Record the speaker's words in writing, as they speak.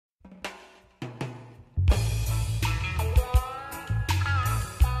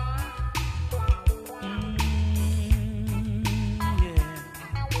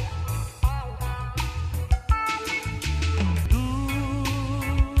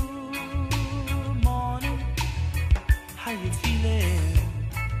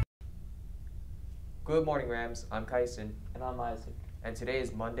Good morning, Rams. I'm Kaison. And I'm Isaac. And today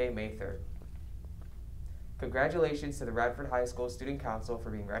is Monday, May 3rd. Congratulations to the Radford High School Student Council for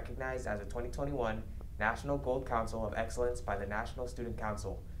being recognized as a 2021 National Gold Council of Excellence by the National Student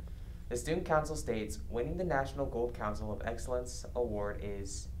Council. The Student Council states, winning the National Gold Council of Excellence Award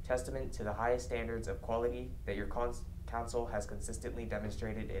is testament to the highest standards of quality that your council has consistently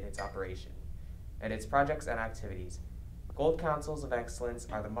demonstrated in its operation and its projects and activities. Gold Councils of Excellence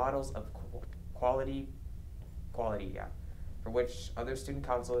are the models of quality, for which other student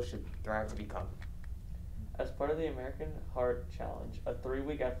councils should strive to become. As part of the American Heart Challenge, a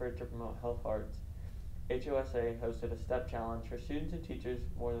 3-week effort to promote health arts, HOSA hosted a step challenge for students and teachers.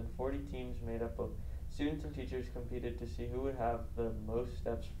 More than 40 teams made up of students and teachers competed to see who would have the most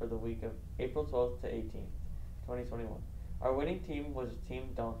steps for the week of April 12th to 18th, 2021. Our winning team was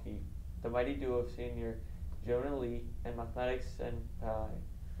Team Donkey, the mighty duo of senior Jonah Lee and mathematics senpai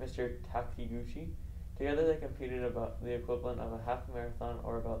Mr. Takiguchi. Together they competed about the equivalent of a half marathon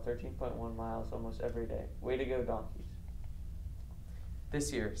or about 13.1 miles almost every day. Way to go, donkeys.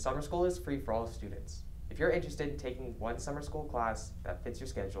 This year, summer school is free for all students. If you're interested in taking one summer school class that fits your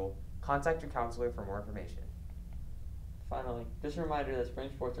schedule, contact your counselor for more information. Finally, just a reminder that spring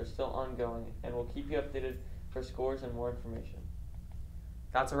sports are still ongoing and we'll keep you updated for scores and more information.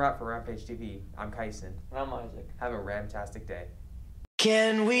 That's a wrap for Rampage TV. I'm Kaison. And I'm Isaac. Have a ramtastic day.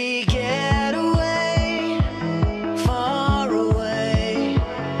 Can we get away, far away?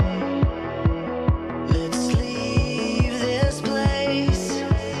 Let's leave this place.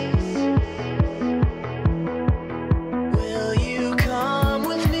 Will you come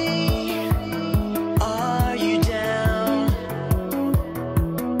with me? Are you down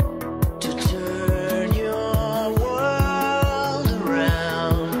to turn your world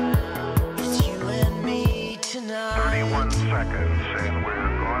around? It's you and me tonight. 31 seconds, and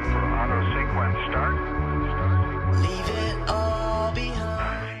we're going for auto sequence start.